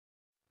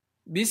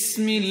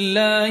بسم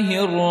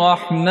الله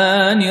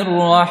الرحمن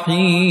الرحيم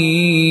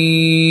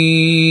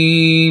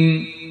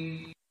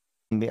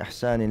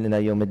بإحسان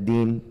إلى يوم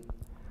الدين.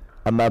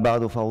 أما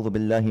بعد، فأعوذ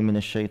بالله من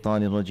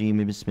الشيطان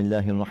الرجيم. بسم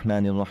الله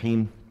الرحمن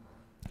الرحيم.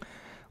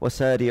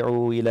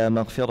 وسارعوا إلى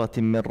مغفرة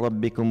من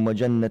ربكم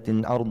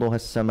وجنة عرضها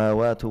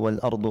السماوات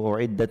والأرض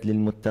أعدت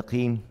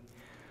للمتقين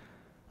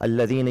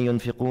الذين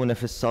ينفقون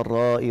في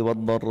السراء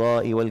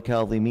والضراء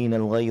والكاظمين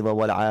الغيظ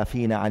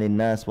والعافين عن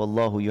الناس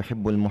والله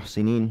يحب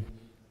المحسنين.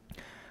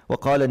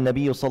 وقال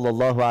النبي صلى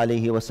الله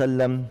عليه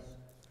وسلم: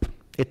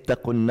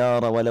 اتقوا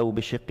النار ولو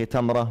بشق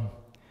تمرة.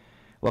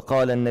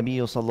 وقال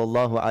النبي صلى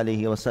الله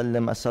عليه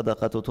وسلم: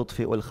 الصدقة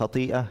تطفئ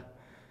الخطيئة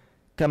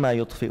كما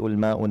يطفئ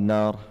الماء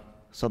النار.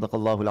 صدق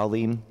الله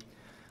العظيم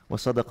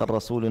وصدق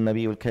الرسول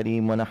النبي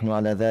الكريم، ونحن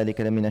على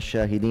ذلك لمن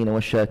الشاهدين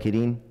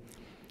والشاكرين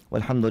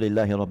والحمد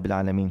لله رب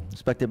العالمين.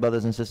 Respected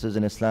brothers and sisters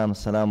in Islam,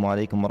 Assalamu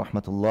alaikum wa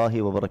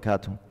rahmatullahi wa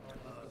barakatuh.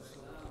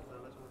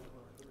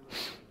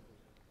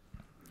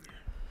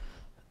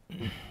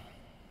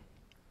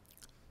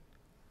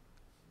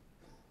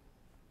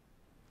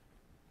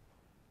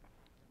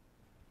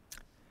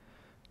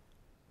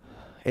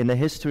 In the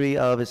history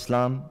of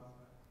Islam,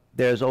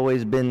 there's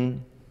always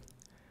been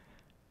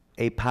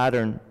a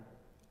pattern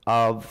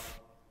of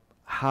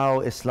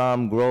how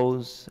Islam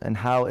grows and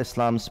how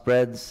Islam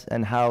spreads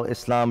and how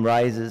Islam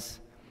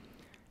rises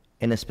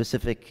in a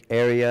specific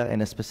area,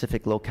 in a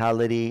specific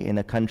locality, in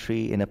a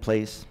country, in a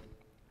place.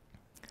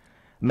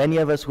 Many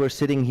of us who are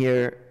sitting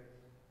here,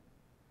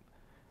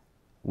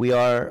 we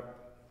are,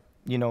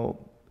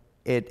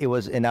 it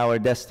was in our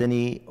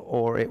destiny,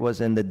 or it was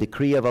in the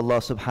decree of Allah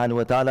subhanahu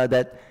wa ta'ala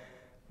that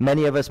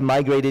many of us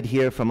migrated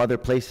here from other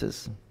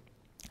places.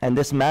 And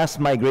this mass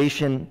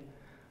migration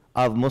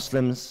of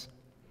Muslims,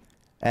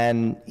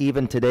 and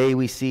even today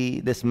we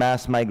see this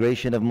mass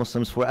migration of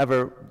Muslims for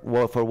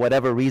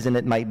whatever reason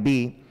it might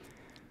be,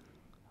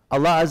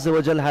 Allah Azza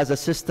wa Jal has a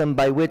system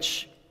by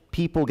which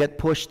people get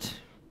pushed.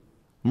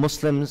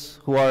 Muslims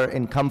who are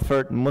in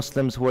comfort,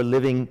 Muslims who are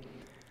living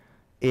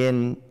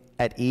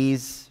at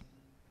ease,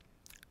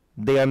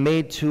 they are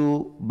made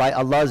to, by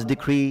Allah's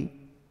decree,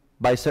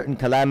 by certain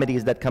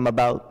calamities that come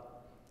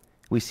about.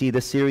 We see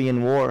the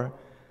Syrian war,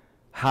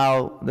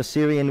 how the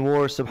Syrian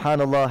war,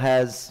 subhanAllah,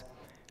 has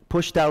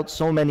pushed out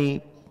so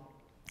many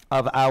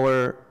of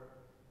our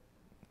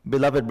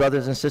beloved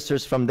brothers and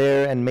sisters from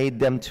there and made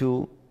them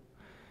to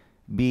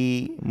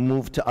be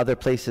moved to other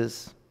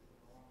places.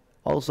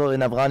 Also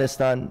in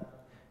Afghanistan,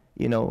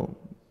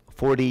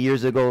 40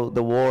 years ago,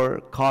 the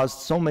war caused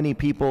so many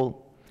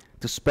people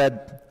to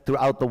spread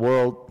throughout the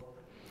world.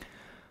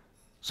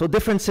 So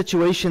different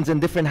situations and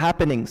different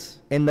happenings.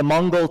 In the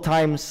Mongol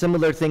times,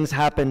 similar things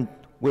happened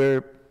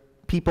where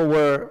people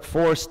were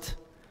forced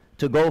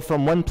to go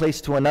from one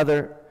place to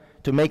another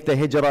to make the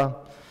hijrah.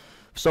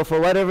 So for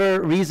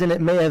whatever reason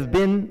it may have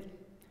been,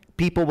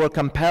 people were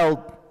compelled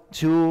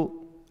to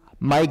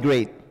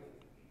migrate.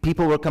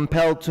 People were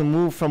compelled to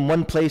move from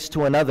one place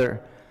to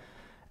another.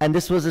 And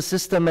this was a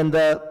system and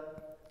the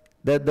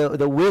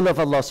will of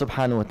Allah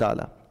subhanahu wa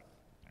ta'ala.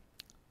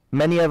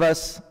 Many of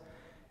us,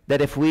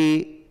 that if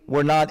we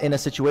were not in a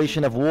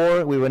situation of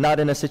war, we were not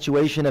in a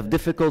situation of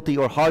difficulty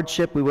or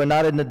hardship, we were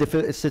not in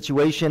a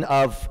situation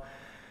of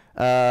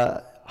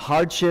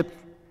hardship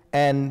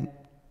and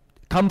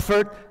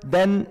comfort,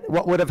 then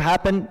what would have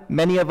happened?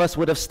 Many of us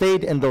would have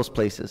stayed in those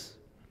places.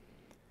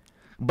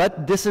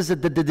 But this is the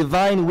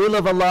divine will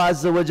of Allah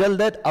Azza wa Jal,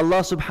 that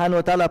Allah subhanahu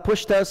wa ta'ala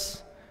pushed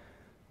us,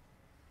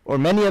 or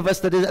many of us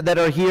that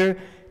are here,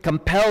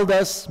 compelled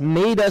us,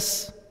 made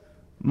us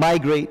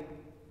migrate,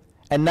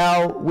 and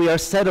now we are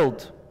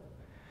settled.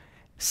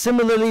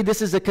 Similarly,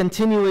 this is a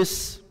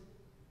continuous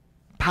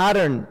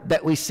pattern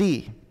that we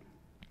see.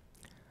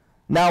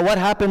 Now what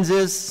happens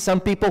is, some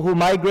people who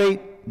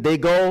migrate, they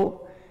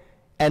go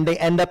and they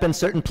end up in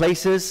certain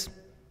places,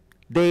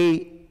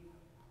 they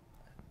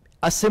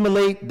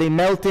assimilate, they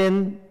melt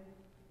in,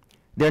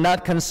 they're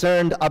not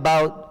concerned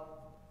about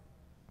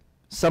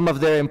some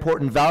of their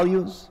important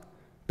values.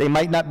 They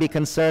might not be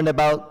concerned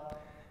about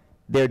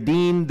their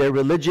deen, their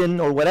religion,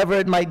 or whatever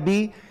it might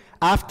be.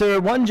 After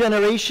one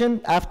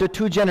generation, after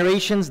 2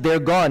 generations, they're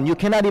gone. You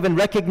cannot even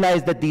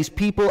recognize that these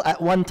people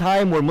at one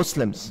time were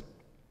Muslims.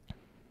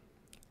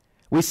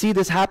 We see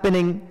this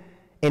happening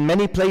in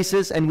many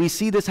places, and we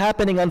see this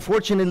happening,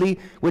 unfortunately,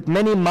 with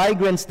many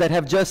migrants that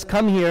have just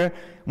come here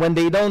when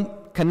they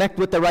don't connect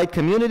with the right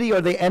community,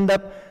 or they end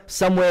up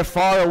somewhere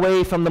far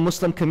away from the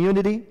Muslim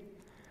community,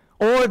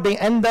 or they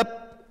end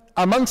up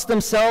amongst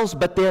themselves,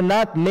 but they're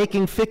not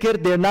making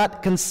fikr, they're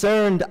not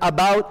concerned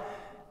about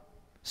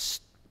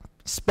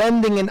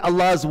spending in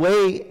Allah's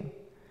way,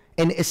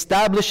 in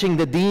establishing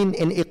the deen,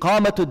 in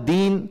iqamatud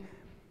deen,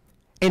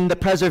 in the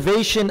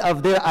preservation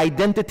of their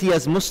identity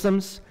as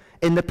Muslims,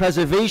 in the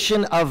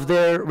preservation of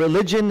their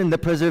religion, in the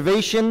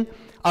preservation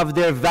of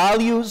their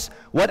values.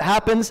 What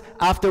happens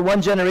after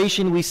one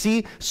generation? We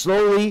see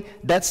slowly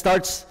that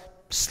starts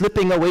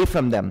slipping away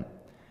from them.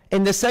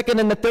 In the second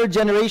and the third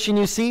generation,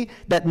 you see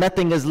that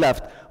nothing is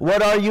left.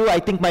 What are you? I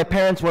think my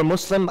parents were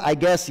Muslim. I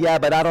guess, yeah,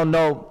 but I don't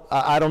know.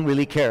 I don't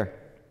really care.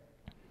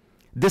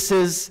 This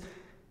is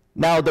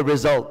now the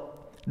result.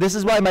 This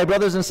is why, my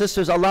brothers and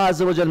sisters, Allah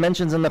Azza wa Jal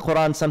mentions in the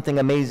Quran something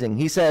amazing.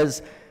 He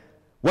says,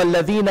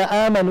 وَالَّذِينَ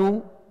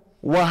آمَنُوا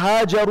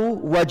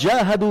وَهَاجَرُوا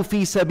وَجَاهَدُوا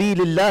فِي سَبِيلِ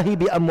اللَّهِ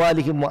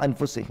بِأَمْوَالِهِمْ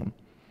وَأَنفُسِهِمْ.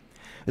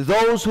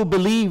 Those who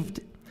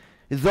believed,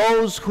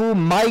 those who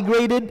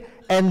migrated,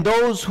 and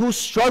those who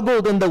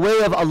struggled in the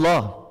way of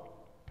Allah.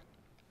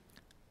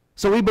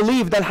 So we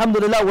believed,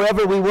 alhamdulillah,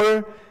 wherever we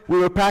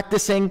were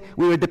practicing,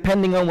 we were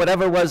depending on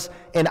whatever was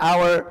in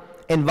our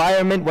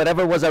environment,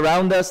 whatever was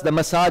around us, the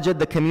masajid,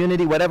 the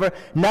community, whatever.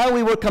 Now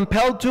we were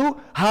compelled to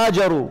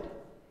hajaru.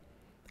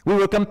 We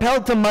were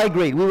compelled to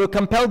migrate. We were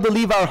compelled to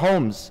leave our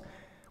homes.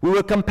 We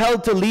were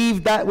compelled to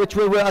leave that which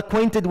we were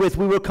acquainted with,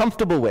 we were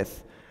comfortable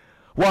with.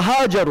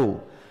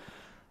 Wahajaru.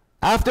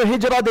 After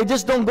hijrah, they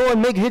just don't go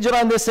and make hijrah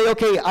and they say,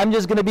 okay, I'm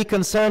just going to be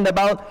concerned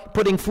about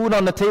putting food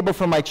on the table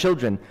for my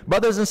children.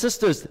 Brothers and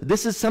sisters,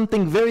 this is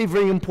something very,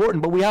 very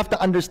important, but we have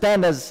to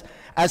understand as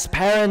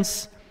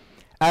parents,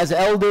 as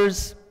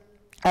elders,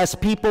 as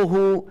people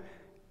who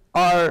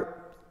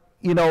are,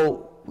 you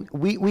know,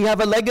 we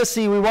have a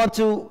legacy. We want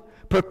to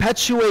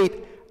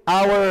perpetuate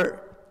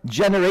our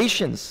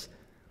generations.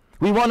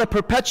 We want to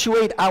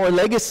perpetuate our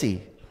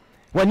legacy.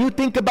 When you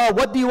think about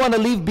what do you want to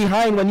leave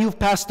behind when you've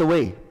passed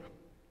away,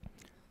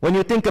 when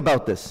you think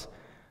about this,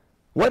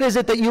 what is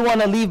it that you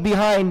want to leave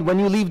behind when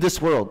you leave this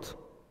world?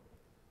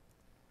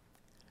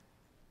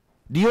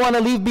 Do you want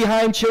to leave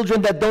behind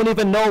children that don't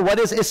even know what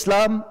is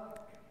Islam?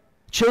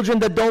 Children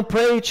that don't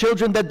pray,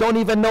 children that don't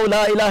even know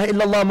La ilaha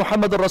illallah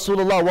Muhammadur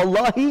Rasulullah.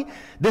 Wallahi,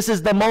 this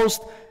is the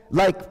most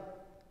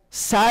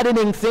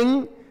saddening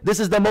thing. This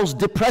is the most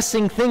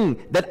depressing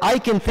thing that I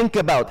can think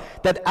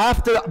about. That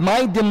after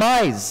my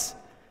demise,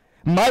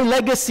 my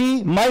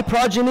legacy, my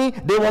progeny,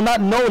 they will not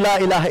know La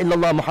ilaha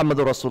illallah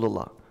Muhammadur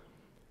Rasulullah.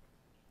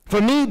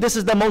 For me, this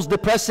is the most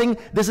depressing,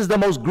 this is the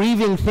most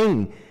grieving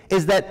thing,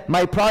 is that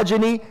my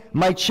progeny,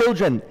 my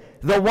children,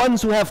 the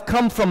ones who have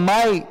come from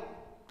my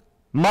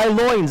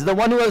loins, the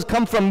one who has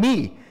come from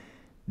me,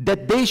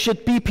 that they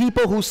should be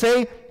people who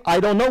say, I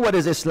don't know what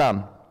is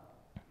Islam.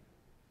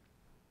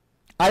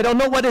 I don't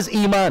know what is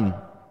Iman.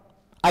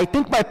 I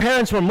think my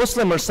parents were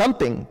Muslim or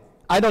something.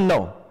 I don't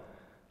know.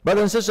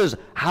 Brothers and sisters,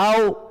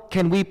 how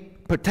can we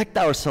protect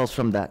ourselves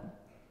from that?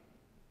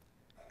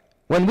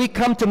 When we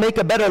come to make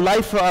a better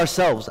life for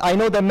ourselves, I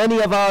know that many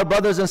of our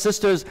brothers and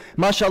sisters,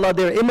 mashallah,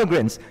 they're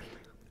immigrants.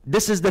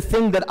 This is the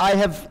thing that I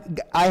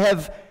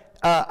have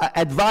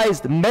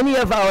advised many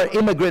of our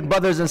immigrant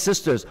brothers and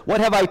sisters. What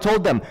have I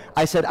told them?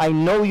 I said, I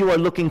know you are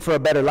looking for a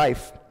better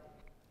life.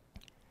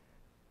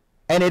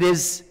 And it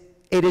is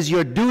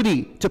your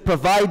duty to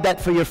provide that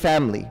for your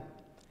family.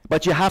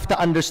 But you have to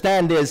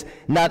understand is,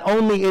 not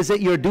only is it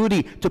your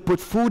duty to put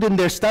food in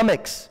their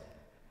stomachs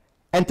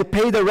and to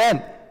pay the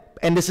rent,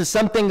 and this is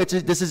something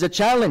this is a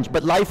challenge,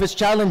 but life is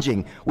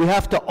challenging. We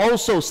have to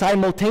also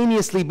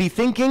simultaneously be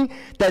thinking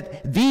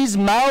that these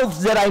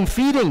mouths that I'm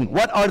feeding,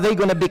 what are they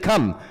going to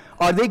become?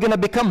 Are they going to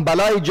become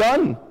balai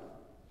jan?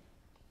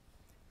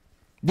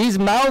 These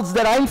mouths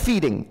that I'm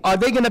feeding, are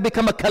they going to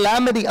become a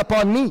calamity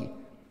upon me?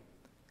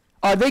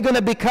 Are they going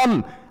to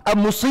become a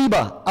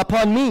musibah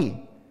upon me?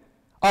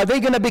 Are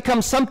they going to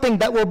become something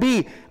that will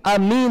be a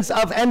means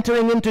of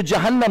entering into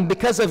Jahannam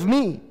because of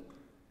me?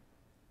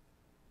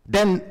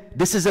 Then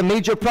this is a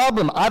major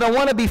problem. I don't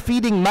want to be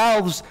feeding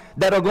mouths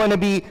that are going to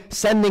be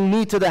sending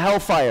me to the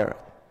hellfire.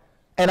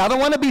 And I don't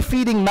want to be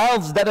feeding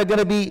mouths that are going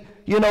to be,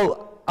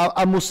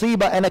 a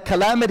musibah and a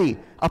calamity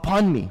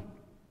upon me.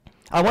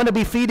 I want to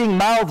be feeding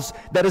mouths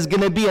that is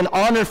going to be an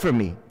honor for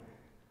me.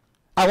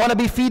 I want to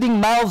be feeding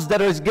mouths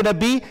that is going to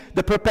be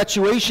the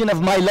perpetuation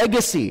of my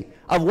legacy,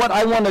 of what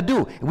I want to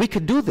do. We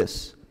could do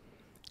this.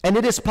 And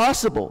it is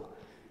possible.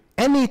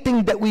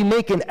 Anything that we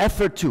make an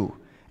effort to,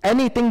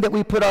 anything that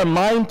we put our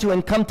mind to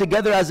and come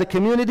together as a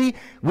community,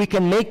 we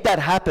can make that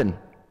happen.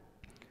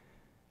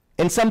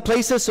 In some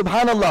places,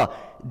 subhanAllah,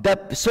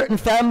 that certain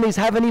families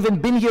haven't even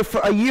been here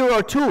for a year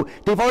or two.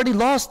 They've already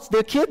lost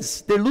their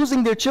kids. They're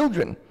losing their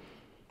children.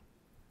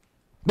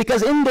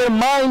 Because in their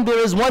mind there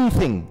is one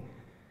thing,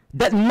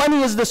 that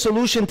money is the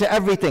solution to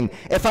everything.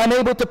 If I'm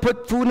able to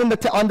put food on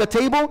the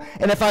table,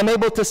 and if I'm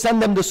able to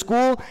send them to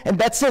school, and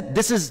that's it,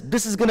 this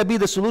is going to be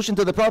the solution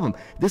to the problem.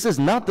 This is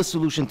not the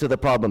solution to the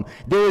problem.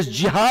 There is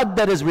jihad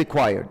that is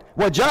required.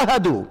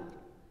 وَجَاهَدُوا.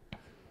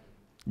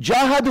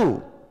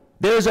 Jahadu.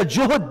 There is a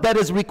juhud that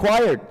is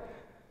required.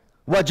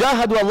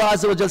 وَجَاهَدُوا, Allah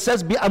Azza wa Jal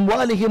says,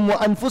 بِأَمْوَالِهِمْ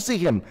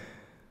وَأَنفُسِهِمْ.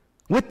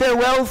 With their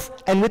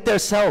wealth and with their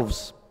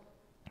selves.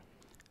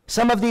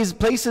 Some of these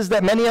places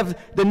that many of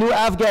the new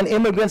Afghan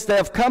immigrants that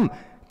have come,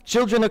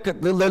 children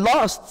they're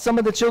lost. Some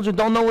of the children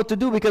don't know what to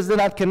do because they're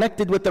not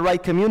connected with the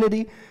right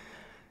community,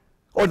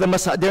 or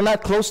they're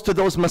not close to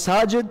those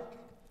masajid.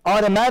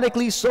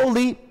 Automatically,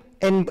 solely,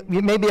 in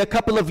maybe a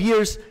couple of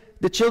years,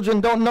 the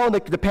children don't know,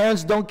 the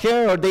parents don't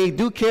care, or they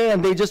do care,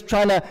 and they just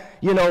trying to,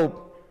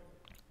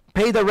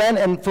 pay the rent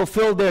and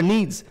fulfill their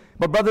needs.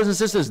 But brothers and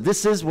sisters,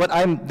 this is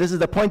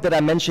the point that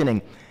I'm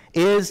mentioning,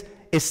 is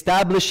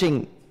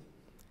establishing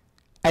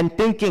and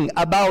thinking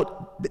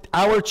about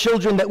our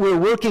children, that we're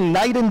working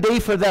night and day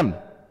for them.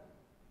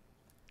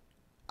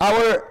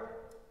 Our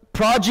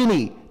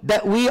progeny,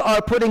 that we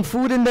are putting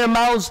food in their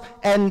mouths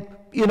and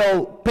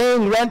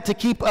paying rent to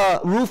keep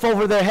a roof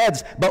over their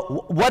heads.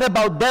 But what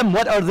about them?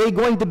 What are they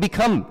going to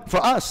become for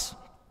us?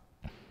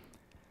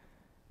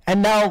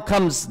 And now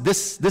comes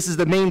this is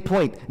the main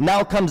point.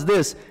 Now comes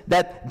this,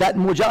 that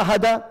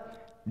mujahada,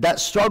 that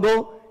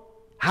struggle,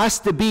 has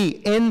to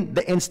be in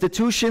the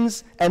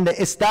institutions and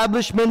the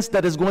establishments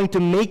that is going to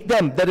make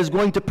them, that is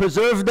going to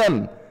preserve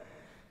them,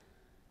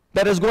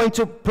 that is going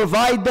to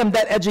provide them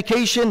that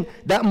education,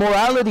 that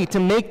morality, to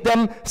make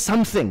them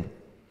something.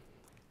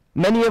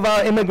 Many of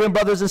our immigrant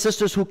brothers and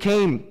sisters who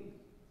came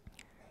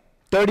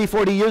 30,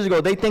 40 years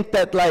ago, they think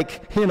that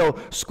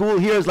school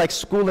here is like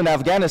school in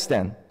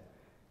Afghanistan.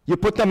 You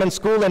put them in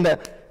school and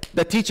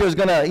the teacher is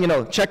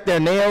gonna, check their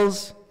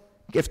nails,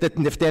 if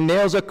their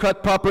nails are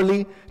cut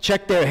properly,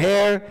 check their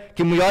hair,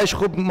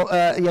 check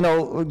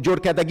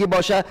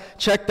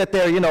that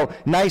they're,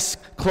 nice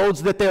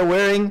clothes that they're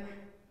wearing,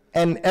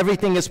 and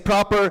everything is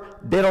proper.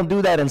 They don't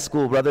do that in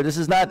school, brother. This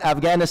is not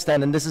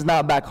Afghanistan, and this is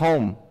not back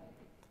home.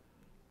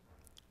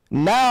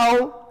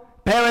 Now,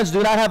 parents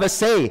do not have a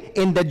say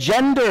in the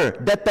gender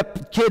that the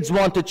kids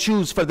want to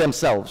choose for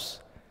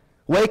themselves.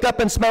 Wake up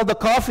and smell the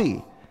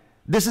coffee.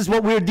 This is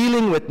what we're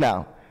dealing with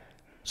now.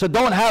 So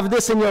don't have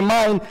this in your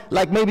mind,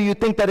 like maybe you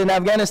think that in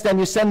Afghanistan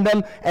you send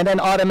them and then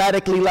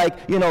automatically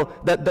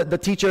the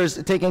teacher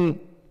is taking,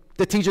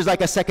 the teacher's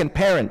like a second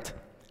parent.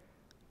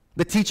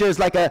 The teacher is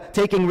like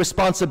taking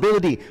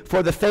responsibility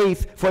for the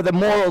faith, for the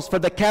morals, for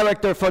the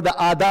character, for the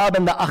adab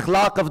and the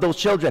akhlaq of those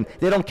children.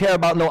 They don't care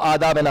about no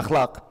adab and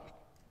akhlaq.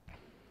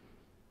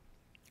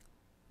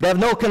 They have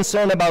no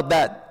concern about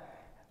that.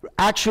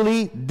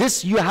 Actually,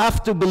 this you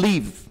have to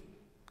believe.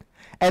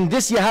 And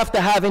this you have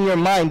to have in your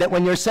mind, that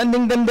when you're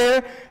sending them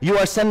there, you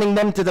are sending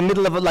them to the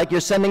middle of like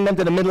you're sending them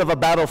to the middle of a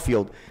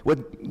battlefield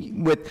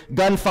with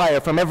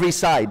gunfire from every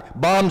side,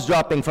 bombs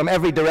dropping from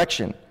every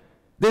direction.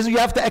 You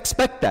have to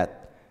expect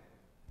that.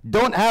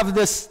 Don't have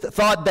this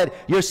thought that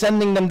you're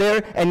sending them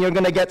there and you're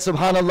going to get,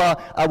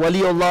 subhanallah, a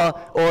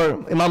waliullah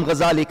or Imam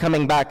Ghazali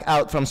coming back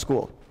out from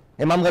school.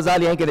 Imam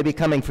Ghazali ain't going to be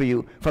coming for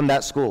you from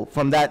that school,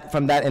 from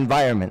that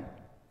environment.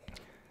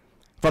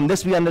 From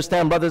this we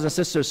understand, brothers and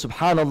sisters,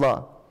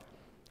 subhanallah,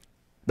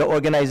 the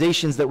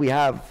organizations that we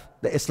have,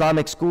 the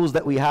Islamic schools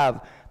that we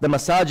have, the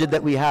masajid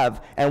that we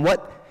have, and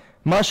what,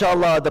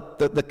 mashallah,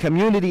 the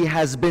community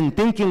has been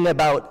thinking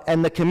about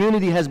and the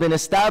community has been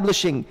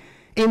establishing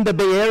in the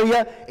Bay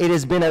Area. It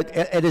has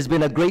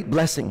been a great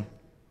blessing.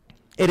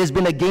 It has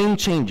been a game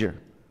changer.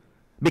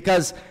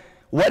 Because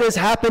what is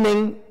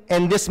happening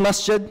in this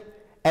masjid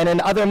and in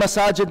other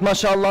masajid,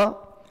 mashallah,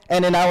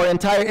 and in our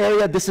entire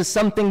area, this is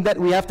something that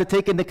we have to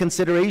take into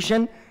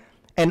consideration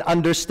and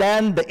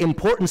understand the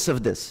importance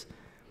of this.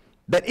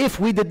 That if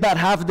we did not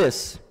have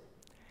this,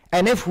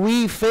 and if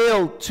we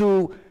fail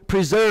to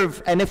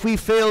preserve, and if we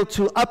fail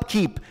to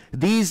upkeep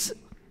these,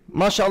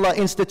 mashallah,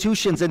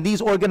 institutions and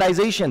these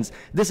organizations,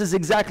 this is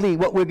exactly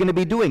what we're going to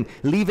be doing,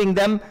 leaving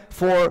them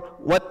for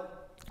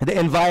what the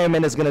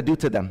environment is going to do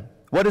to them.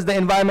 What is the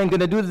environment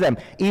going to do to them?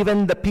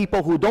 Even the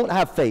people who don't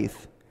have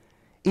faith,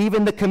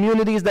 even the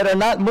communities that are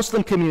not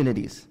Muslim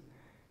communities,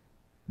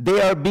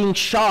 they are being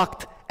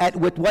shocked at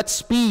with what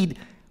speed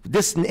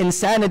this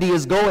insanity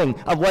is going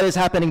of what is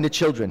happening to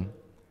children.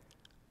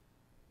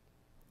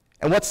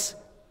 And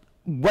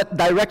what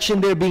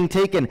direction they're being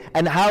taken,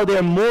 and how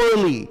they're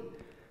morally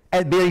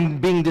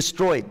being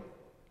destroyed.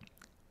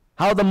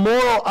 How the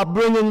moral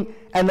upbringing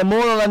and the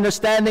moral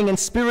understanding and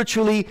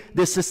spiritually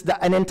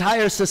an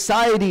entire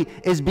society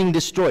is being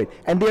destroyed.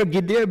 And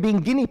they're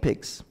being guinea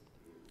pigs.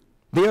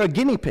 They are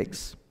guinea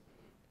pigs.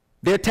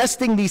 They're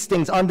testing these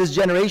things on this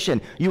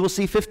generation. You will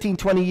see 15,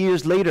 20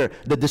 years later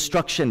the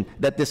destruction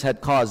that this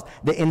had caused,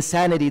 the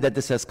insanity that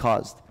this has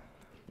caused.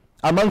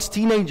 Amongst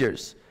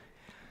teenagers,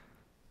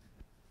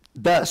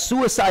 the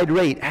suicide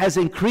rate has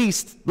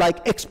increased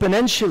like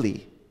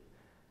exponentially,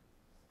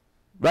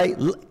 right?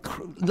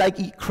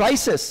 Like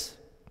crisis.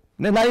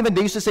 Not even,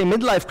 they used to say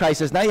midlife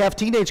crisis, now you have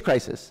teenage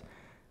crisis.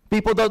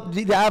 People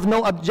they have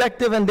no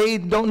objective and they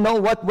don't know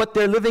what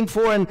they're living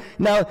for, and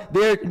now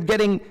they're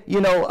getting,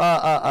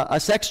 a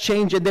sex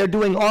change, and they're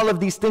doing all of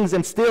these things,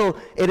 and still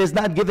it is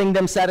not giving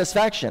them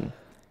satisfaction.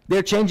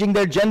 They're changing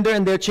their gender,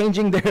 and they're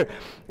changing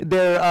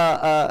their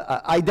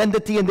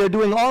identity, and they're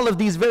doing all of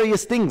these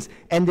various things,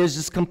 and there's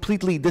just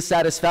completely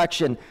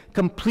dissatisfaction,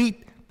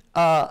 complete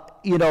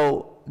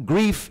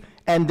grief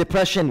and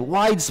depression,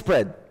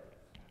 widespread.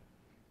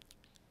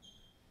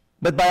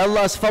 But by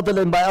Allah's fadl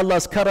and by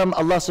Allah's karam,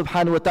 Allah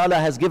subhanahu wa ta'ala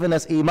has given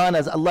us iman,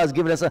 as Allah has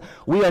given us,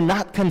 we are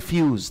not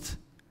confused.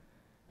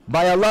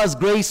 By Allah's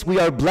grace, we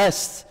are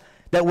blessed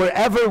that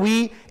wherever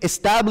we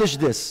establish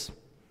this,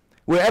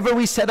 wherever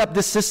we set up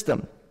this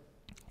system,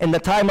 in the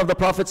time of the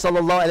Prophet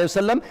sallallahu alaihi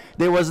wasallam,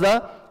 there was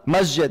the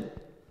masjid.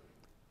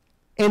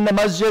 In the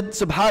masjid,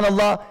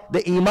 subhanallah,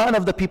 the iman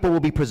of the people will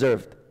be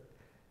preserved.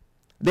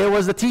 There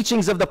was the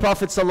teachings of the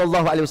Prophet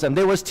ﷺ.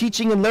 There was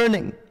teaching and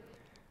learning.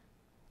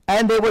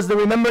 And there was the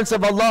remembrance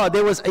of Allah.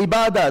 There was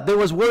ibadah. There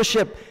was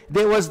worship.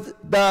 There was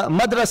the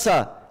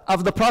madrasa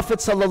of the Prophet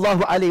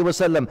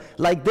ﷺ.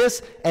 Like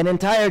this, an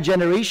entire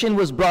generation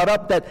was brought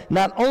up that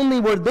not only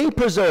were they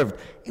preserved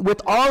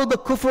with all the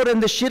kufr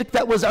and the shirk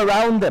that was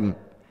around them,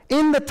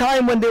 in the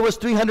time when there was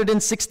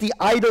 360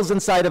 idols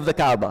inside of the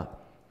Kaaba,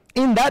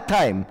 in that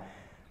time,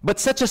 but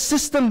such a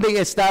system they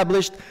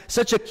established,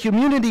 such a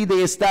community they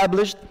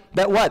established,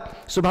 that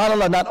what?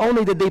 SubhanAllah, not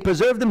only did they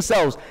preserve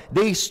themselves,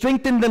 they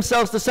strengthened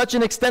themselves to such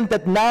an extent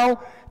that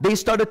now they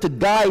started to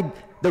guide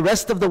the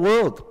rest of the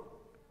world.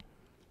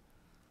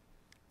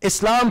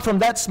 Islam from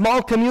that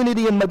small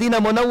community in Medina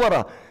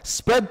Munawwara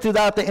spread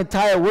throughout the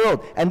entire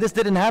world. And this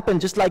didn't happen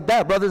just like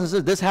that, brothers and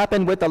sisters. This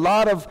happened with a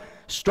lot of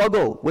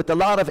struggle, with a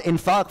lot of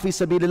infaq fi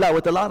sabilillah,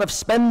 with a lot of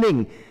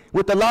spending,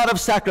 with a lot of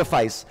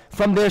sacrifice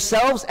from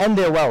themselves and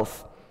their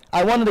wealth.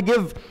 I wanted to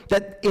give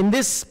that in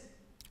this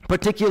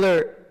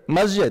particular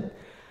masjid,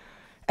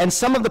 and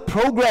some of the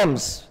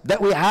programs that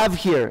we have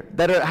here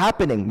that are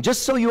happening,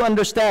 just so you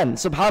understand,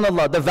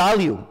 subhanAllah, the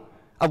value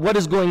of what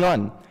is going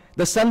on.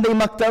 The Sunday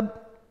maktab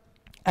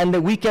and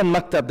the weekend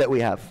maktab that we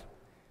have,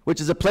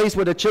 which is a place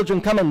where the children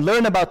come and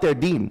learn about their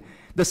deen.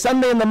 The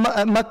Sunday and the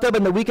maktab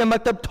and the weekend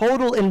maktab,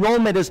 total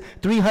enrollment is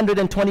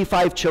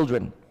 325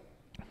 children.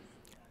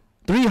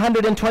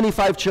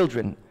 325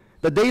 children.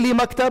 The daily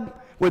maktab,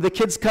 where the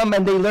kids come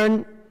and they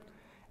learn,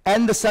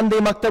 and the Sunday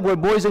maktab, where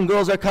boys and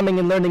girls are coming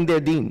and learning their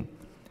deen.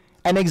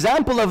 An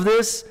example of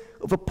this,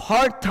 of a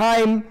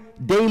part-time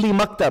daily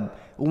maktab.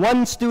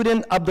 One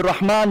student, Abdul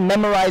Rahman,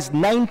 memorized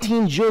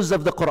 19 juz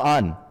of the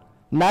Quran.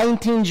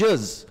 19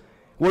 juz,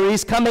 where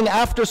he's coming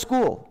after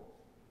school.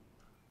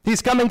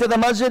 He's coming to the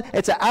masjid,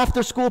 it's an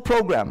after-school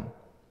program.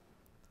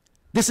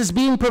 This is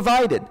being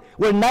provided,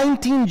 where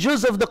 19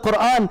 juz of the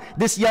Quran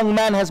this young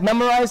man has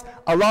memorized,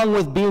 along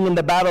with being in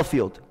the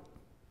battlefield.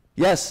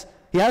 Yes,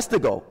 he has to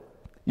go.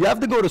 You have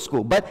to go to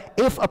school. But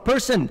if a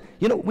person,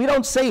 we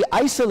don't say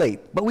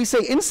isolate, but we say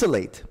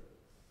insulate.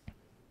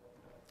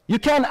 You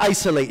can't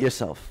isolate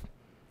yourself.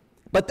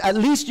 But at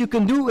least you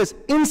can do is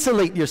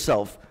insulate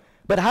yourself.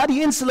 But how do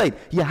you insulate?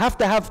 You have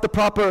to have the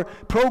proper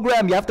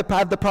program, you have to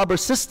have the proper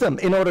system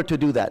in order to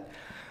do that.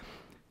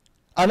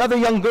 Another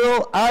young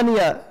girl,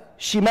 Ania,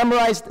 she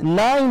memorized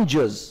 9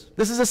 juz.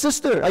 This is a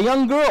sister, a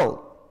young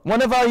girl,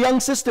 one of our young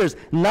sisters,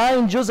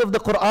 9 juz of the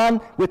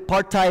Quran with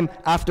part-time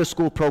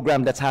after-school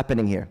program that's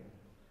happening here.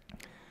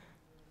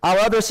 Our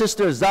other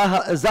sisters,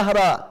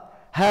 Zahra,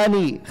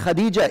 Hani,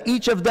 Khadija,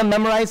 each of them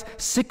memorized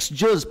 6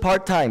 juz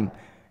part-time.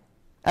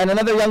 And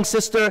another young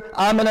sister,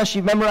 Amina, she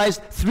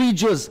memorized 3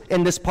 juz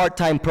in this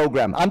part-time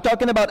program. I'm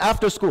talking about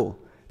after school.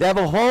 They have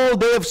a whole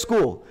day of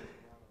school.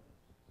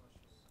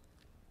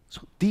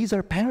 So these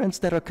are parents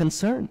that are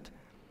concerned.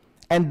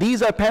 And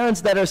these are parents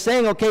that are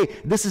saying, okay,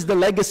 this is the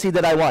legacy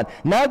that I want.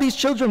 Now these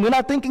children, we're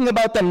not thinking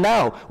about them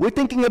now. We're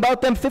thinking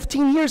about them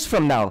 15 years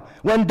from now,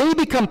 when they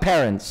become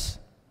parents.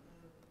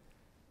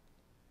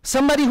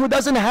 Somebody who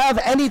doesn't have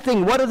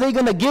anything, what are they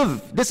going to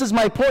give? This is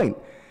my point.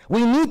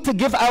 We need to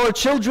give our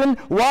children.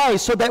 Why?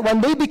 So that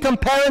when they become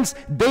parents,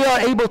 they are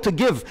able to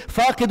give.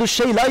 فَاقِدُ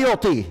الشَّيْء لَا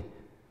يُعْطِيهِ.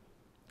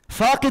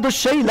 فَاقِدُ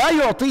الشَّيْء لَا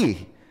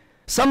يُعْطِيهِ.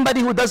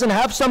 Somebody who doesn't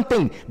have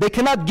something, they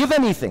cannot give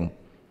anything.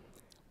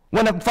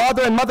 When a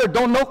father and mother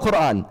don't know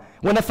Quran,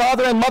 when a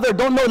father and mother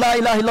don't know La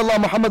ilaha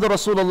illallah Muhammadur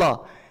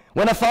Rasulullah,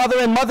 when a father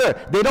and mother,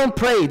 they don't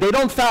pray, they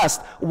don't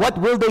fast, what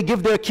will they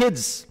give their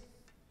kids?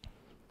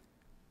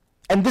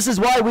 And this is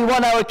why we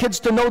want our kids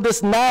to know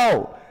this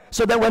now,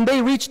 so that when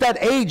they reach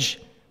that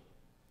age,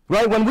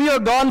 right, when we are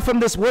gone from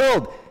this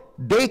world,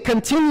 they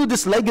continue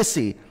this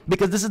legacy,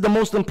 because this is the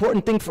most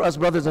important thing for us,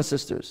 brothers and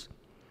sisters.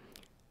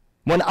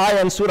 One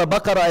ayah in Surah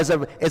Baqarah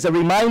is a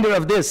reminder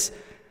of this.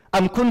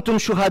 أَمْ كُنْتُمْ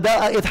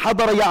شُهَدَاءَ إِذْ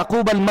حَضَرَ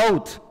يَعْقُوبَ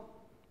الْمَوْتِ.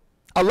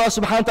 Allah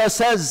subhanahu wa ta'ala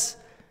says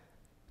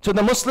to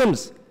the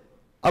Muslims,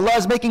 Allah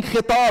is making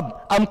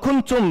khitab, أَمْ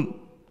كُنْتُمْ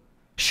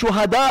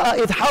شُهَدَاءَ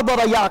إِذْ حَضَرَ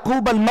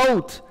يَعْقُوبَ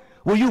الْمَوْتِ.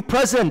 Were you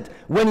present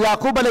when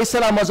Yaqub alayhi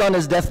salam was on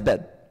his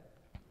deathbed?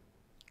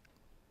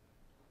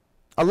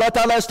 Allah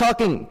Ta'ala is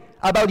talking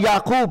about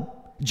Yaqub,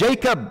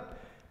 Jacob,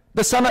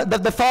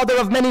 the father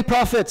of many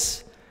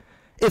prophets.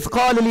 إِذْ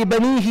قَالَ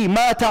لِبَنِيهِ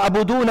مَا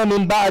تَعْبُدُونَ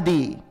مِنْ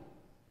بَعْدِي.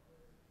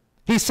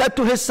 He said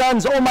to his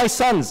sons, "O my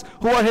sons."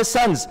 Who are his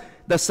sons?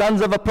 The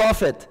sons of a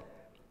prophet.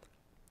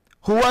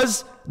 Who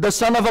was the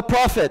son of a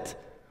prophet?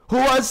 Who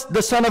was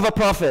the son of a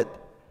prophet?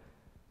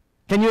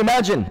 Can you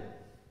imagine?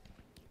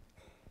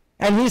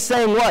 And he's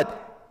saying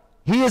what?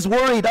 He is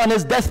worried on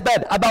his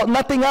deathbed about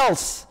nothing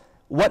else.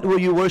 What will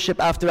you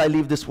worship after I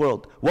leave this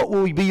world? What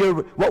will be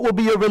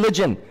your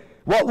religion?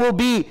 What will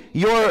be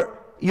your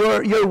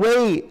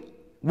way?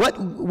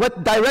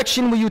 What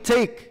direction will you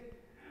take?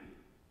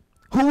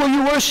 Who will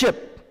you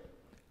worship?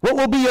 What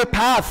will be your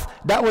path?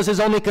 That was his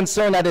only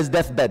concern at his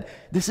deathbed.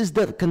 This is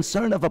the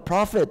concern of a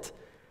prophet.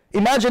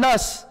 Imagine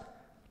us.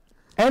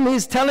 And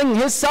he's telling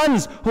his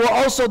sons, who are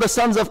also the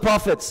sons of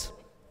prophets.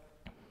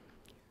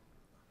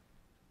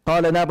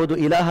 قال نعبد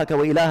إلهك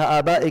وإله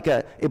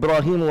آبائك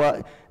إبراهيم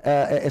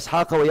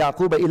وإسحاق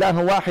ويعقوب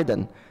إلها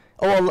واحدا.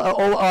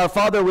 Oh our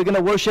Father, we're going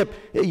to worship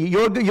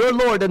your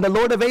Lord and the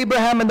Lord of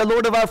Abraham and the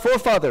Lord of our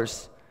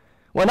forefathers.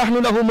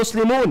 وَنَحْنُ لَهُ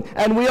مُسْلِمُونَ.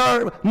 And we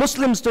are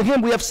Muslims to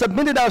Him. We have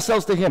submitted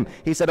ourselves to Him.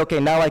 He said, okay,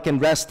 now I can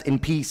rest in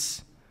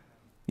peace.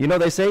 You know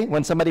they say,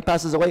 when somebody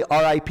passes away,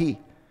 R.I.P.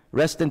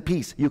 Rest in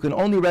peace. You can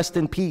only rest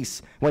in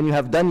peace when you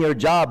have done your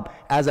job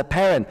as a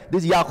parent.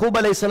 This Yaqub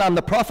alayhi salam,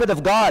 the Prophet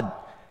of God,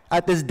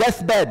 at his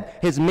deathbed,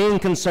 his main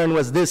concern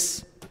was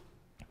this.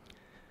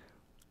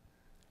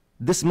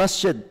 This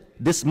masjid,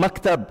 this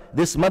maktab,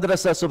 this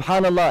madrasa,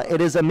 subhanallah,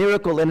 it is a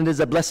miracle and it is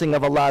a blessing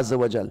of Allah Azza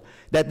wa Jal,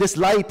 that this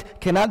light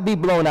cannot be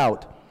blown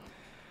out.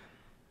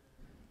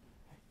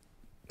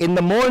 In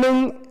the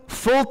morning,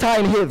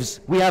 full-time hifz,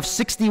 we have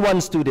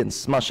 61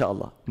 students,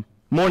 mashallah,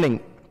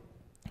 morning.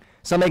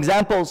 Some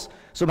examples,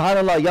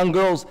 subhanallah, young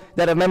girls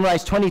that have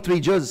memorized 23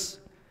 juz,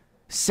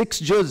 6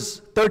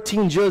 juz,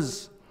 13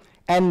 juz,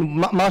 and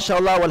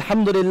mashallah,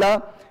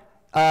 alhamdulillah,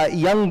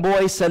 young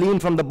boy Salim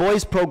from the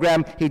boys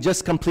program, he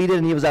just completed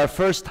and he was our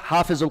first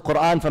Hafiz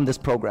al-Quran from this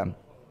program.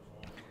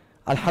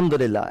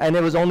 Alhamdulillah. And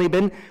it was only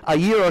been a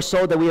year or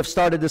so that we have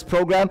started this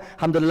program.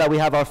 Alhamdulillah, we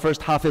have our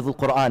first Hafiz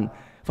al-Quran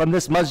from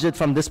this masjid,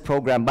 from this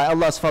program, by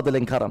Allah's fadl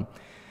and karam.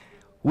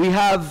 We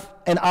have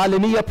an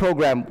Alamiya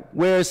program,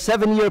 where a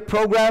 7-year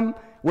program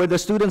where the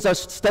students are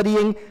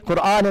studying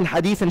Quran and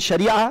Hadith and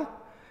Sharia.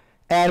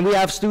 And we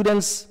have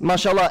students,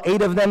 mashallah,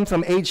 8 of them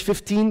from age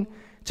 15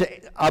 to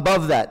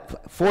above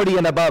that, 40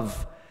 and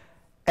above.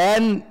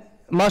 And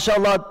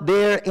mashallah,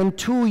 they're in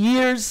 2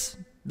 years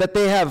that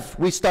they have,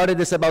 we started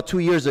this about 2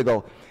 years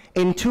ago.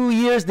 In 2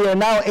 years, they are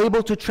now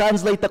able to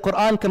translate the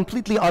Quran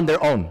completely on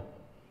their own.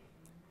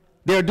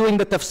 They're doing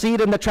the tafsir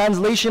and the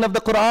translation of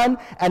the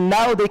Quran, and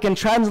now they can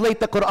translate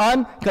the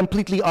Quran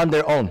completely on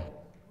their own.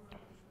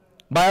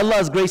 By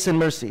Allah's grace and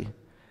mercy.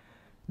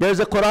 There's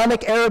a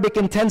Quranic Arabic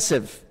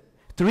intensive,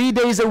 3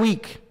 days a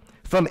week,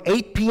 from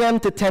 8 p.m.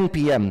 to 10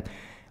 p.m.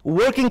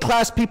 Working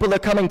class people are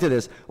coming to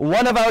this.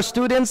 One of our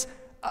students,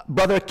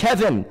 Brother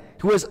Kevin,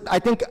 who is, I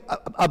think,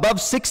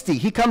 above 60,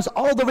 he comes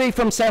all the way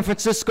from San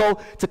Francisco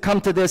to come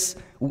to this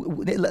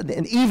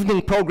an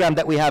evening program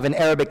that we have in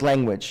Arabic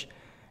language.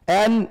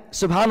 And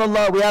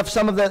subhanallah, we have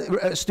some of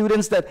the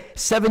students that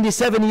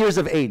 77 years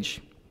of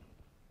age.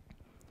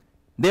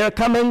 They are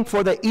coming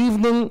for the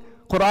evening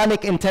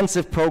Quranic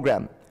intensive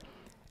program.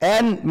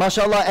 And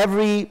mashallah,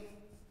 every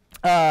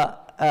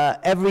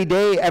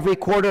day, every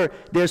quarter,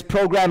 there's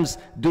programs,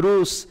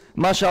 durus,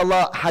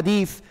 mashallah,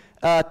 hadith,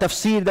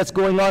 tafsir that's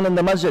going on in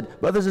the masjid.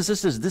 Brothers and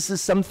sisters, this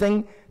is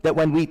something that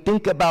when we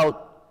think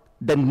about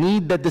the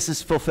need that this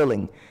is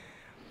fulfilling,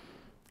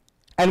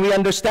 and we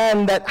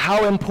understand that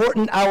how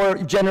important our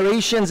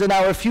generations and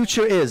our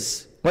future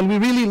is, when we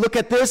really look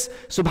at this,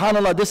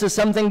 subhanallah, this is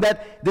something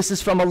that, this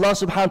is from Allah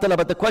subhanahu wa ta'ala.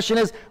 But the question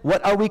is,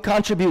 what are we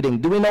contributing?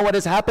 Do we know what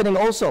is happening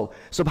also?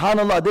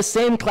 Subhanallah, this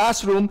same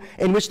classroom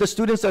in which the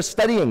students are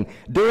studying,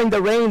 during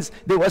the rains,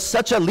 there was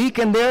such a leak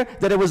in there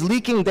that it was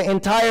leaking. The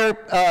entire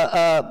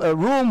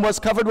room was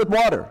covered with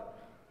water.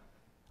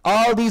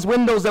 All these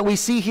windows that we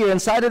see here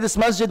inside of this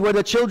masjid where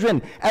the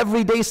children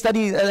every day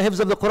study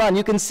hifz of the Quran,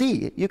 you can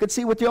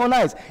see with your own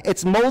eyes.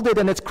 It's molded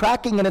and it's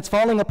cracking and it's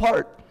falling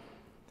apart.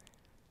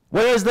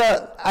 Whereas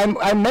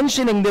I'm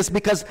mentioning this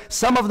because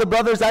some of the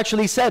brothers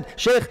actually said,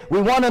 Shaykh,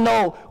 we want to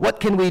know what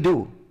can we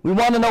do. We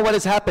want to know what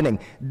is happening.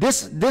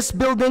 This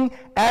building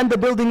and the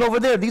building over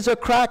there, these are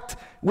cracked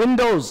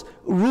windows,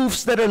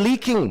 roofs that are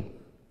leaking.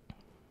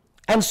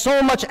 And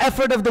so much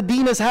effort of the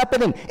deen is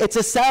happening. It's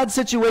a sad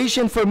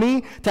situation for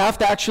me to have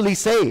to actually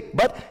say,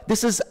 but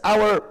this is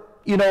our,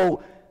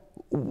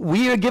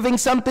 we are giving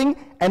something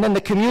and then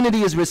the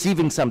community is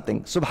receiving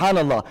something.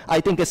 Subhanallah,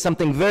 I think it's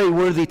something very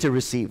worthy to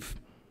receive.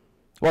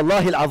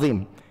 Wallahi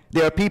al-azim.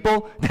 There are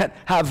people that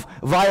have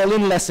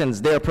violin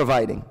lessons they're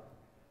providing,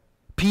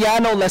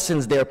 piano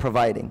lessons they're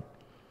providing,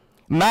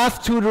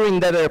 math tutoring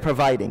that they're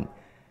providing.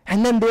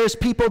 And then there's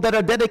people that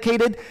are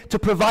dedicated to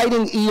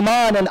providing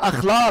Iman and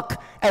akhlaq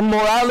and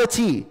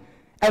morality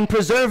and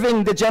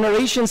preserving the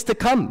generations to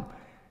come.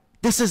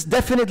 This is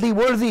definitely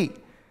worthy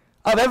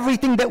of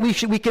everything that we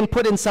can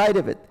put inside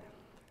of it.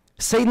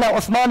 Sayyidina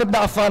Uthman ibn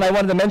Affan, I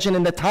wanted to mention,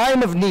 in the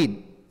time of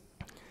need,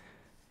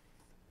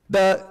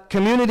 the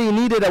community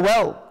needed a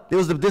well.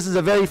 This is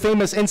a very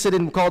famous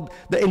incident called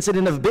the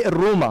incident of Bi'r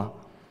Ruma.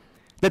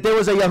 That there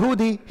was a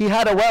Yahudi, he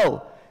had a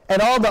well,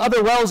 and all the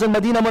other wells in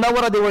Medina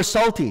Munawwara, they were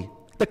salty.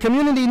 The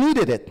community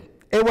needed it.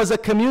 It was a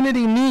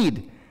community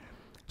need.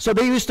 So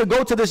they used to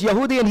go to this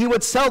Yahudi and he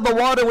would sell the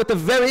water with a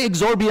very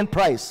exorbitant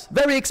price,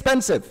 very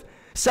expensive,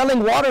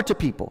 selling water to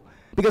people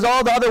because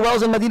all the other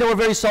wells in Medina were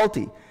very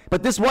salty.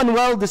 But this one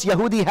well this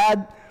Yahudi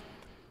had,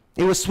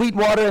 it was sweet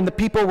water and the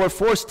people were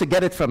forced to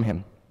get it from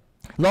him.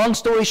 Long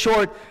story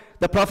short,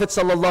 the Prophet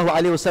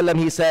ﷺ,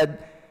 he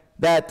said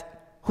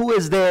that who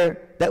is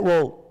there that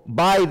will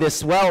buy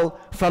this well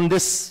from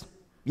this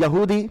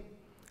Yahudi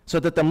so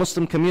that the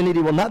Muslim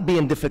community will not be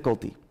in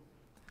difficulty,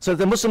 so that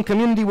the Muslim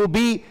community will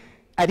be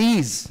at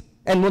ease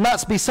and will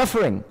not be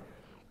suffering.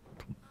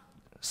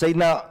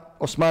 Sayyidina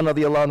Usman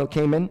radiallahu anhu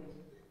came in,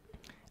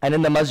 and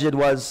in the masjid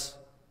was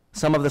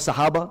some of the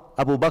Sahaba,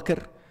 Abu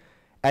Bakr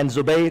and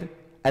Zubayr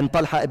and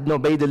Talha ibn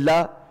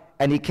Ubaidillah,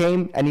 and he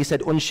came and he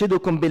said,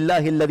 Unshidukum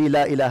billahi alladhi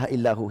la ilaha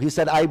illahu. He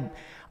said,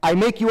 I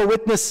make you a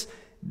witness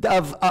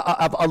of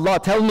Allah,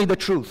 tell me the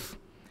truth.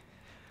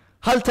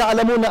 هل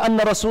تعلمون أن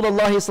رسول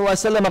الله صلى الله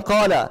عليه وسلم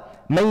قال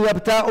من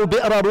يبتاع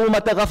بئر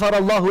رومة غفر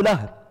الله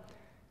له.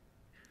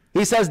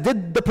 He says,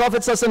 did the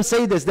Prophet ﷺ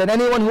say this, that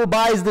anyone who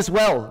buys this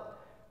well,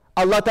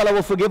 Allah Ta'ala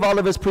will forgive all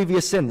of his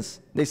previous sins?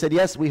 They said,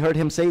 yes, we heard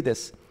him say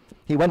this.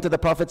 He went to the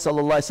Prophet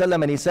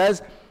ﷺ and he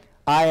says,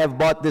 I have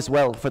bought this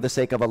well for the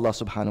sake of Allah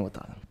subhanahu wa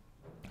ta'ala.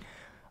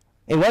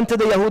 He went to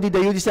the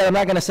Yahudi said, I'm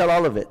not going to sell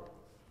all of it.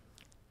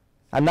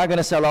 I'm not going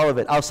to sell all of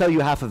it. I'll sell you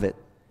half of it.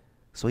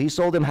 So he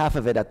sold him half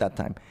of it at that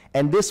time.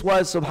 And this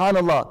was,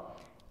 subhanAllah,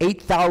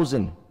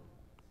 8,000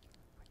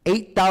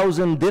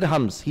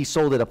 dirhams he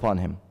sold it upon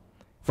him.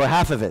 For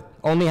half of it,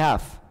 only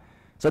half.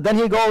 So then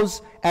he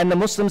goes, and the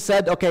Muslims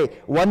said, okay,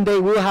 one day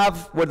we'll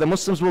have where the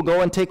Muslims will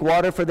go and take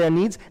water for their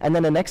needs, and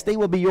then the next day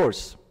will be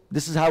yours.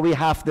 This is how we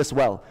half this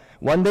well.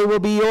 One day will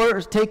be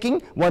yours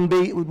taking, one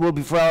day will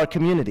be for our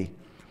community.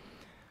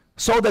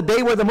 So the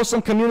day where the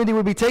Muslim community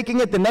will be taking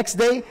it, the next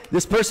day,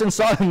 this person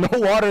saw no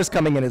water is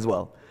coming in his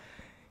well.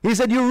 He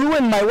said, you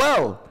ruined my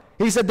well.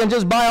 He said, then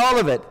just buy all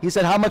of it. He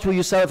said, how much will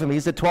you sell it for me? He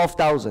said,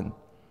 12,000.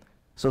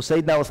 So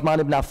Sayyidina Uthman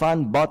ibn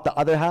Affan bought the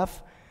other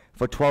half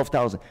for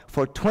 12,000.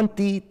 For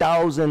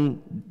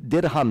 20,000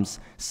 dirhams,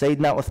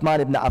 Sayyidina Uthman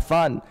ibn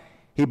Affan,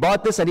 he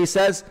bought this and he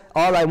says,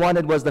 all I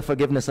wanted was the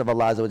forgiveness of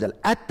Allah Azza wa Jal.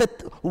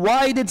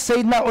 Why did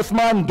Sayyidina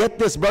Uthman get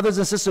this, brothers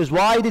and sisters?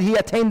 Why did he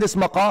attain this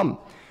maqam?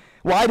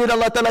 Why did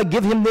Allah Ta'ala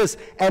give him this?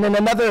 And in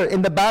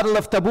the battle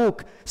of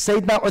Tabuk,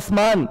 Sayyidina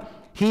Uthman,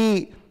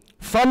 he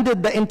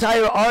funded the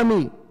entire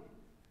army,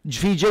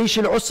 fi jaysh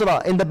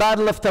al-usra, in the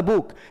battle of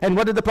Tabuk. And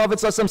what did the Prophet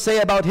ﷺ say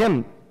about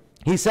him?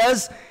 He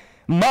says,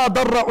 ما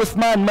ضر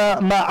عثمان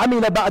ما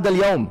عمل بعد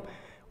اليوم.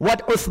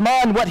 What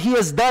Uthman, what he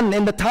has done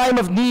in the time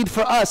of need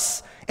for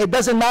us, it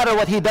doesn't matter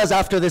what he does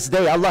after this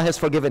day. Allah has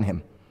forgiven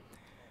him.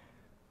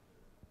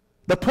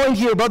 The point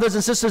here, brothers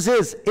and sisters,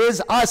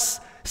 is us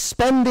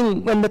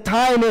spending when the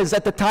time is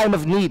at the time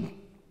of need.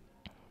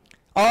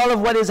 All of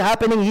what is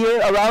happening here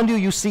around you,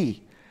 you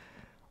see.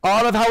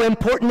 All of how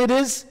important it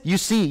is, you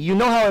see. You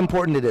know how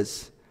important it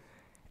is.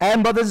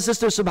 And brothers and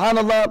sisters,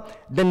 subhanAllah,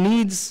 the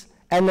needs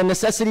and the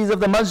necessities of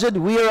the masjid,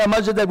 we are a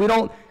masjid that we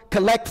don't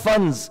collect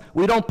funds.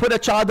 We don't put a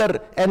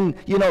chadar and,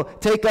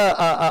 take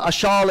a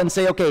shawl and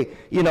say, okay,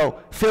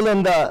 fill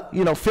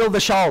the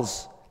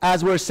shawls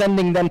as we're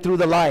sending them through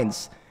the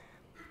lines.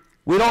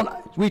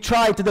 We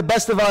try to the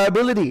best of our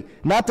ability,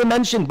 not to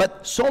mention,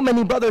 but so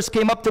many brothers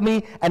came up to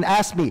me and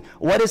asked me,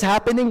 what is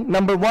happening,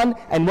 number one,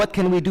 and what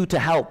can we do to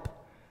help?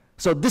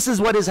 So this is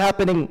what is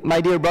happening,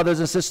 my dear brothers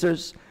and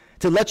sisters,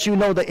 to let you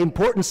know the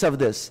importance of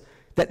this,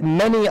 that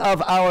many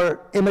of our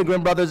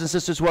immigrant brothers and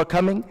sisters who are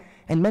coming,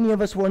 and many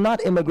of us who are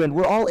not immigrant,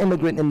 we're all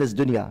immigrant in this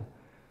dunya.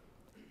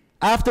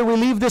 After we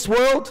leave this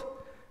world,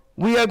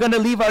 we are going to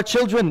leave our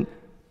children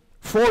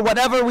for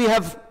whatever we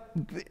have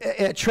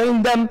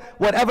trained them,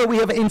 whatever we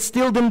have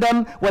instilled in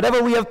them,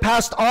 whatever we have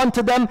passed on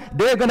to them,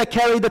 they're going to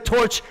carry the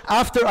torch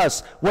after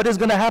us. What is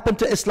going to happen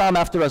to Islam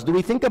after us? Do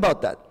we think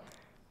about that?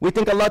 We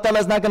think Allah Ta'ala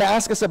is not going to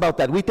ask us about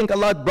that. We think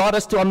Allah brought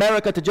us to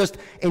America to just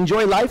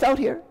enjoy life out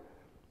here.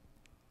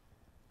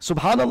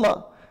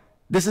 Subhanallah.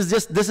 This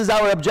is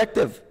our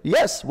objective.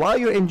 Yes, while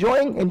you're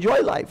enjoying,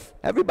 enjoy life.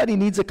 Everybody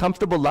needs a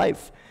comfortable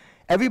life.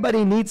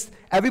 Everybody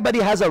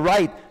has a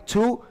right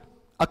to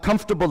a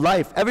comfortable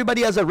life.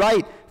 Everybody has a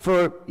right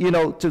for,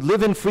 to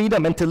live in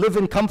freedom and to live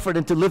in comfort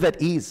and to live at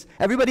ease.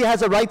 Everybody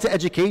has a right to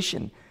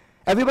education.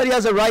 Everybody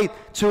has a right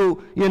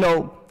to,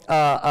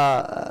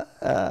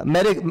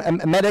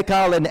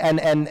 medical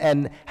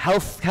and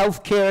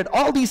health care.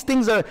 All these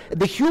things are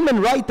the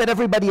human right that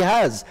everybody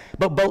has.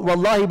 But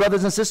wallahi,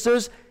 brothers and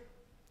sisters,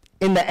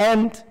 in the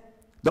end,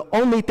 the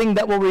only thing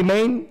that will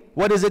remain,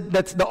 what is it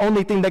that's the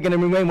only thing that's going to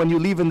remain when you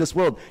leave in this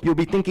world? You'll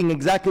be thinking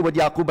exactly what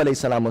Yaqub alayhi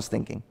salam was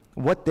thinking.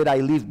 What did I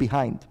leave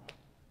behind?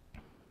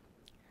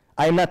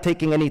 I am not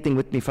taking anything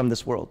with me from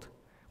this world.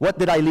 What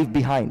did I leave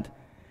behind?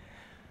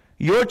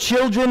 Your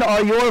children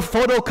are your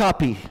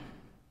photocopy.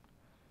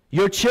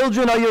 Your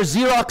children are your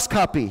Xerox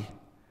copy.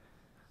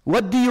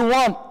 What do you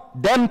want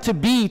them to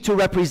be to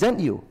represent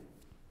you?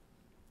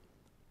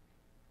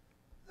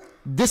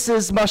 This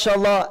is,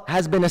 mashallah,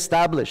 has been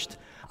established.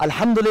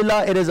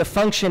 Alhamdulillah, it is a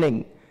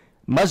functioning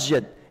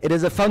masjid. It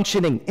is a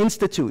functioning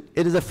institute.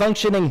 It is a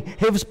functioning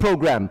hifz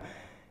program.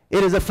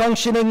 It is a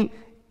functioning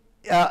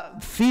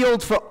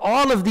field for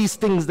all of these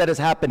things that is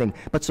happening.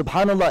 But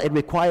subhanallah, it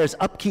requires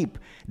upkeep.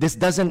 This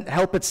doesn't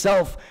help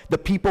itself. The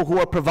people who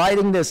are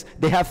providing this,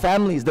 they have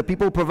families. The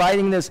people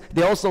providing this,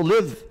 they also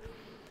live.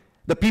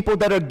 The people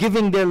that are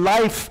giving their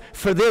life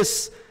for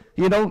this,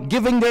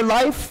 giving their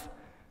life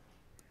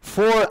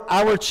for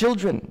our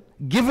children,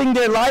 giving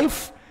their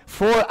life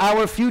for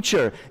our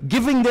future,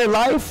 giving their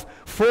life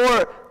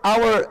for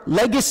our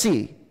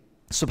legacy,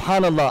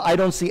 Subhanallah, I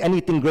don't see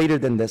anything greater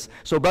than this.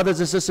 So brothers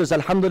and sisters,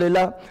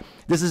 alhamdulillah,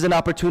 this is an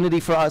opportunity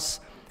for us.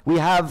 We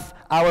have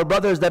our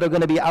brothers that are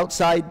going to be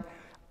outside.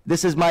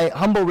 This is my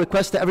humble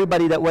request to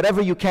everybody that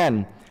whatever you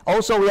can.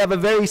 Also, we have a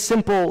very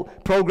simple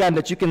program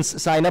that you can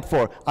sign up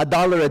for,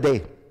 $1 a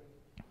day.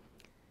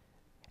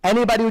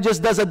 Anybody who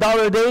just does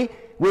 $1 a day,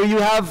 where you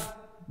have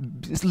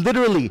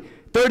literally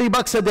 30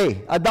 bucks a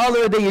day,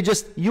 $1 a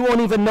day, you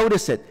won't even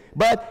notice it.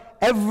 But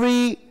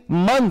every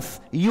month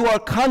you are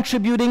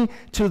contributing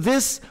to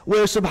this,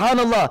 where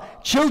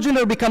subhanallah, children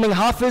are becoming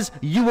hafiz,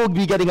 you will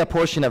be getting a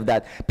portion of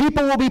that.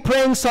 People will be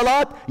praying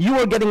salat, you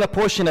are getting a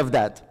portion of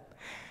that.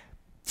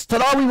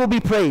 Tarawih will be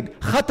prayed,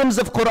 khatams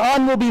of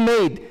Quran will be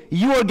made,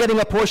 you are getting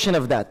a portion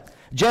of that.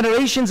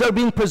 Generations are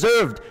being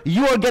preserved,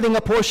 you are getting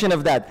a portion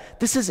of that.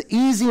 This is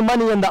easy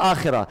money in the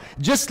akhirah.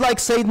 Just like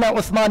Sayyidina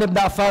Uthman ibn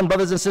Affan,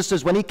 brothers and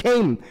sisters, when he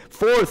came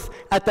forth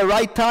at the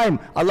right time,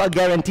 Allah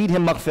guaranteed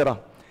him maghfirah.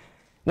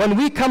 When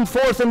we come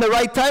forth in the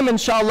right time,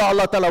 inshallah,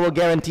 Allah Ta'ala will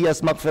guarantee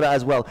us maghfirah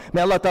as well.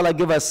 May Allah Ta'ala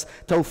give us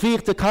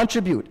tawfiq to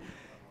contribute.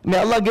 May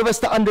Allah give us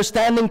the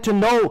understanding to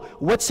know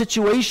what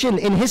situation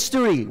in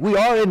history we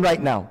are in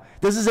right now.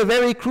 This is a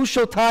very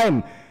crucial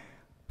time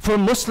for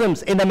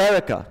Muslims in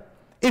America.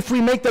 If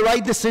we make the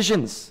right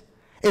decisions,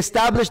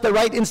 establish the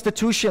right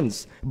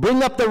institutions,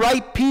 bring up the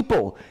right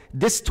people,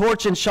 this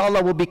torch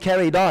inshallah will be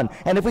carried on.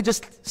 And if we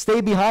just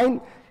stay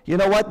behind, you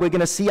know what? We're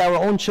going to see our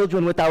own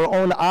children with our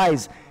own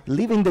eyes,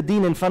 leaving the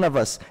deen in front of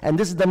us. And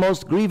this is the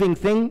most grieving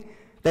thing,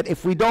 that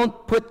if we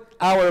don't put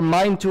our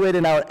mind to it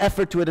and our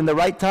effort to it in the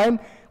right time,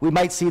 we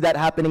might see that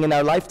happening in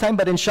our lifetime.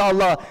 But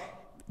inshallah,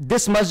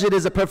 this masjid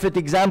is a perfect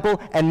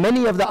example, and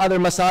many of the other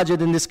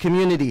masajid in this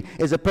community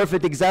is a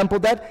perfect example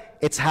that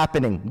it's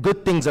happening.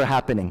 Good things are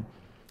happening.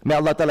 May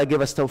Allah Ta'ala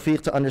give us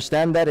tawfiq to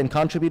understand that and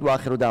contribute. Wa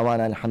akhiru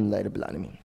da'wana alhamdulillahi rabbil alameen.